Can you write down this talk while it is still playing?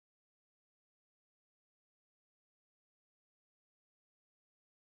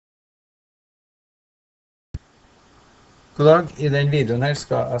God dag, i den videoen her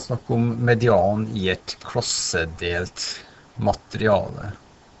skal jeg snakke om median i et klassedelt materiale.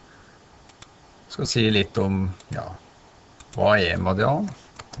 Jeg skal si litt om, hva er median?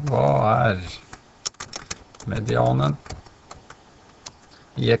 Hva er medianen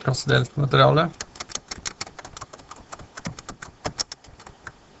i et klassedelt materiale?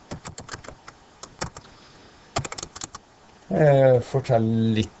 Fortell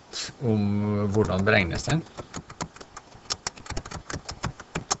litt om hvordan beregnes den.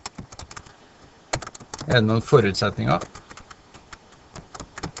 Er det noen forutsetninger?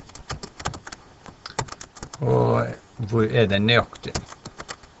 Og hvor er den nøyaktig?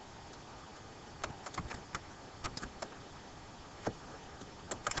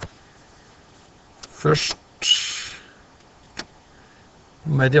 Først,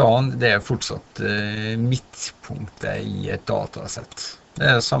 median, det er fortsatt midtpunktet i et datasett. Det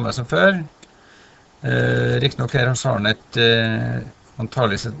er det samme som før. Riktignok her så har den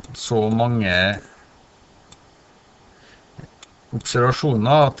antagelig så mange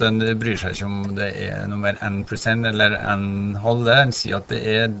observasjoner at den bryr seg ikke om det er nummer n pluss n eller n halve. Den sier at det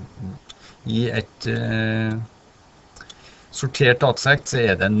er i et sortert datasett så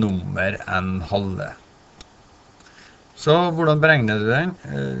er det nummer n halve. Så hvordan beregner du den?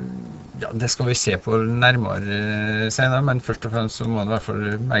 Det skal vi se på nærmere senere, men først og fremst så må du i hvert fall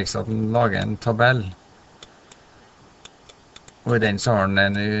merke seg at den lager en tabell. Og i den så har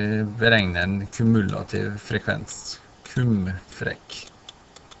den beregnet en kumulativ frekvens. Kumfrekk.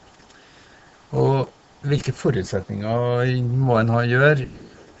 Og hvilke forutsetninger må en gjøre?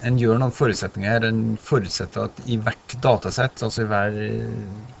 En gjør noen forutsetninger her. En forutsetter at i hvert datasett, altså i hver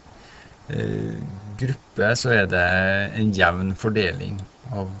gruppe, så er det en jevn fordeling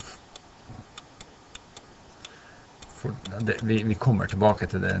av vi kommer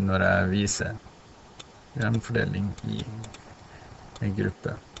tilbake til det når jeg viser jevn fordeling i en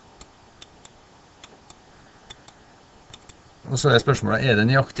gruppe. Og så er spørsmålet, er det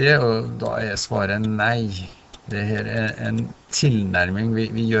nøyaktig? Og da er svaret nei. Det her er en tilnærming.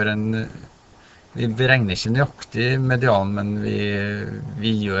 Vi beregner ikke nøyaktig median, men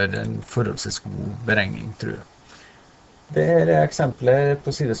vi gjør en forholdsvis god beregning, tror jeg. Det her er eksempler på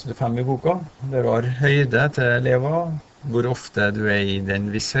side 75 i boka. Det var høyde til elever, hvor ofte du er i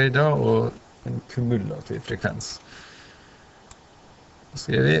den viss høyde, og en kumulativ frekvens. Så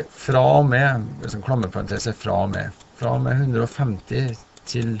skriver vi fra og med, som klammerparentes fra og med 150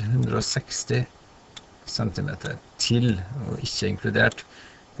 til 160 centimeter til, og ikke inkludert,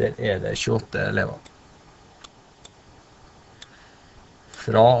 der er det 28 elever.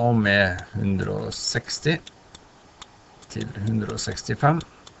 Fra og med 160 til 165,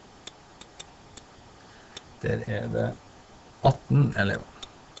 der er det 18 elever.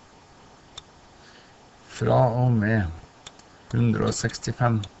 Fra og med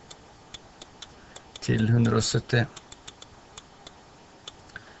 165 til 170,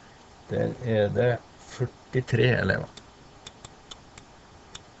 der er det 43 elever.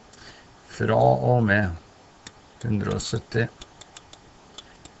 Fra og med 170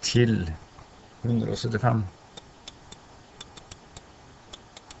 til 175,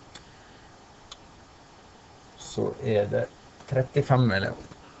 så er det 35 elever.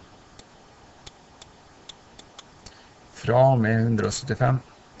 Fra og med 175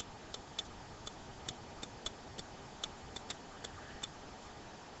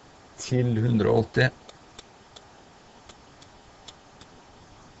 til 180,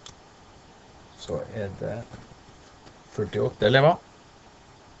 så er det 48 elever.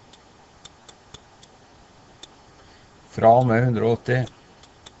 Fra og med 180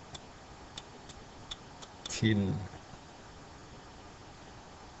 til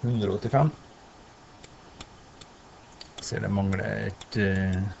 185. Jeg ser det mangler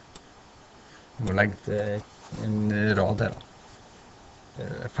jeg må legge til en rad her. Det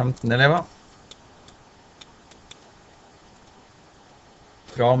er 15 elever.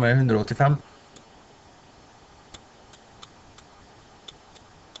 Fra og med 185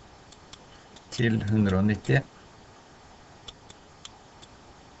 til 190.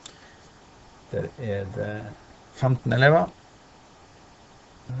 Der er det 15 elever.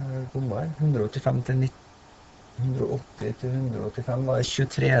 185 til 90. 180 til 185 var det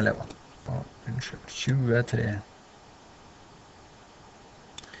 23 elever. Unnskyld, 23.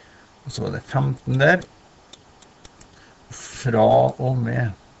 Og så var det 15 der. Fra og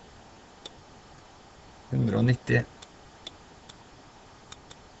med 190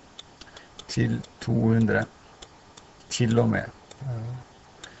 til 200. Til og med.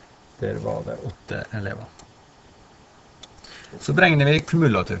 Der var det 8 elever. Så beregner vi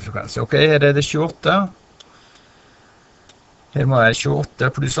kumulativ frekvens. Ok, her er det 28. Her må være 28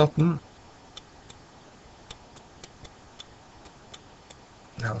 pluss 18.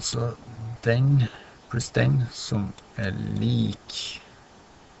 Det er altså den pluss den som er lik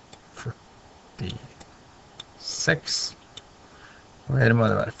 46. Og her må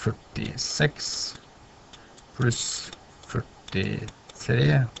det være 46 pluss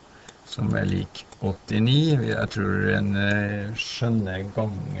 43 som er lik 89. Jeg tror en skjønner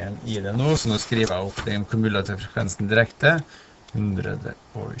gangen i det nå, så nå skriver jeg opp den kumulative frekvensen direkte.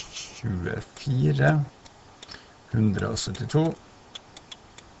 124, 172,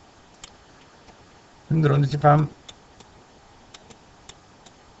 195,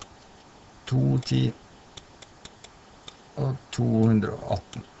 210 og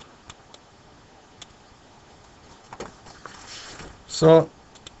 218. Så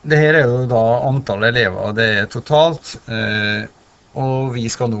det her er jo da antall elever, det er totalt, og vi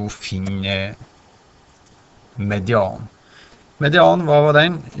skal nå finne median. Median, hva var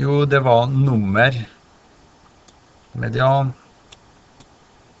den? Jo, det var nummer. Median.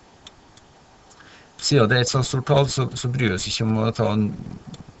 Siden det er et så stort tall, så bryr vi oss ikke om å ta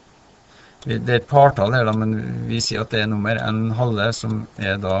det er et partall her da, men vi sier at det er nummer en halve, som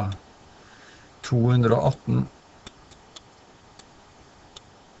er da 218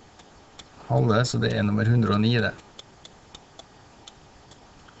 halve, så det er nummer 109 det.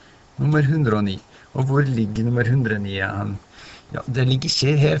 Nummer 109. Og hvor ligger nummer 109 hen? Ja, det ligger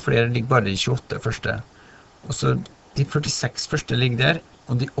ikke her, for det ligger bare de 28 første. Og så de 46 første ligger der,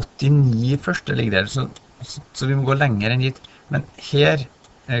 og de 89 første ligger der, så vi må gå lenger enn dit. Men her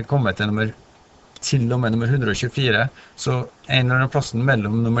kommer jeg til og med nummer 124, så en eller annen plassen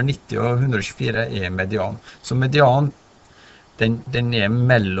mellom nummer 90 og 124 er median. Så median, den er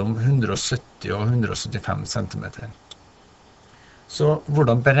mellom 170 og 175 cm. Så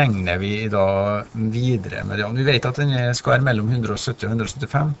hvordan beregner vi da videre median? Vi vet at den skal være mellom 170 og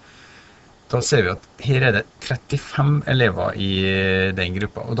 175. Da ser vi at her er det 35 elever i den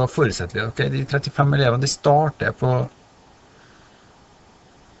gruppa, og da forutsetter vi at de 35 elevene de starter på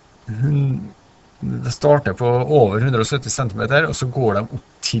over 170 cm, og så går de opp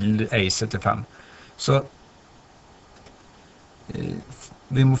til 1,75. Så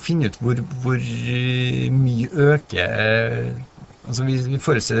vi må finne ut hvor mye øker, altså vi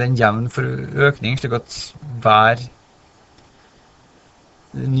forutsetter en jevn økning, slik at hver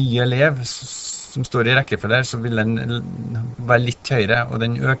nye elev som står i rekkefølge her, så vil den være litt høyere, og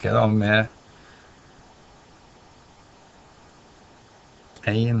den øker da med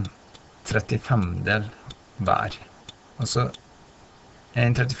 1/35 hver. Altså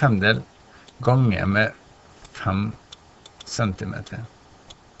 1/35 ganger med 5 cm.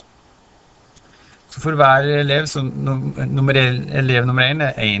 Så for hver elev, så elev nummer 1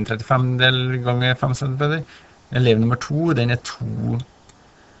 er 1/35 ganger 5 cm. Elev nummer 2, den er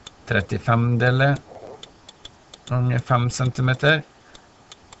 2/35 ganger 5 cm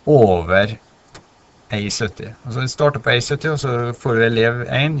over 1,70. Altså den starter på 1,70, og så får du elev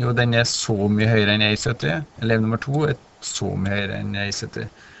 1, jo den er så mye høyere enn 1,70. Elev nummer 2 er så mye høyere enn 1,70.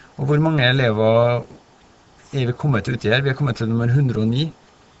 Og hvor mange elever er vi kommet ut i her? Vi er kommet til nummer 109.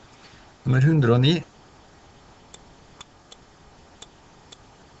 Nummer 109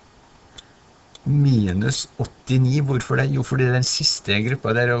 minus 89. Hvorfor det? Jo, fordi den siste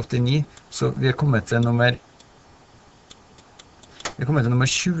gruppa der er 89, så vi er kommet til nummer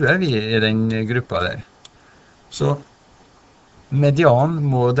 20 vi i den gruppa der. Så median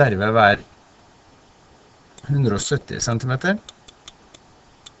må derved være 170 cm,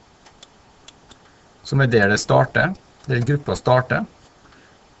 som er der det starter, der gruppa starter,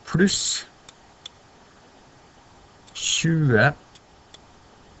 pluss 20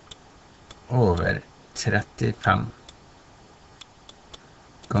 over 35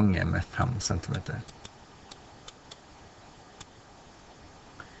 ganger med 5 cm.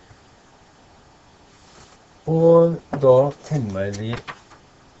 Og da kommer vi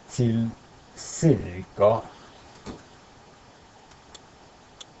til cirka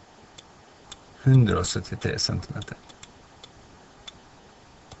 173 cm.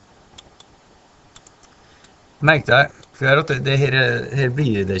 Merk deg at her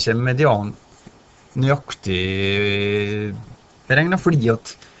blir det ikke median nøyaktig beregnet, fordi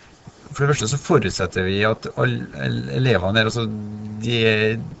at for det første så forutsetter vi at alle elevene her, altså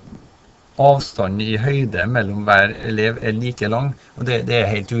avstanden i høyde mellom hver elev er like lang, og det er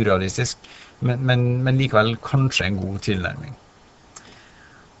helt urealistisk, men likevel kanskje en god tilnærming.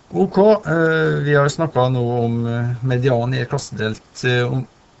 Ok, vi har snakket nå om median i et klassedelt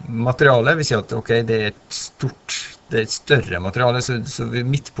materiale. Vi sier at ok, det er et stort det er et større materiale, så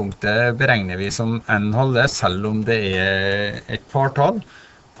midtpunktet beregner vi som n halve, selv om det er et partall.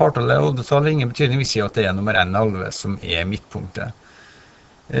 Partallet og oddetall har ingen betydning, vi sier at det er nummer n halve som er midtpunktet.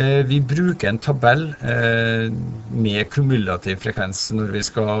 Vi bruker en tabell med kumulativ frekvens når vi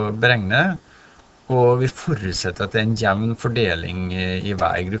skal beregne, og vi forutsetter at det er en jevn fordeling i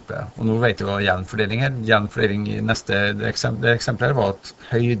hver gruppe. Og nå vet vi hva jevn fordeling er. Jevn fordeling i neste eksempel var at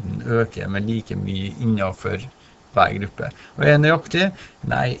høyden øker med like mye innenfor hver gruppe. Og er det nøyaktig?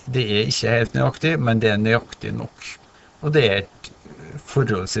 Nei, det er ikke helt nøyaktig, men det er nøyaktig nok. Og det er et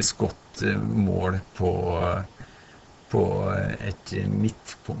forholdsvis godt mål på et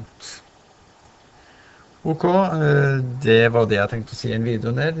midtpunkt. Ok, det var det jeg tenkte å si i en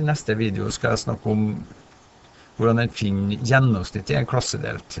video der. I neste video skal jeg snakke om hvordan en finner gjennomsnitt i en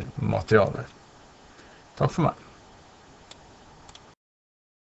klassedelt materiale. Takk for meg.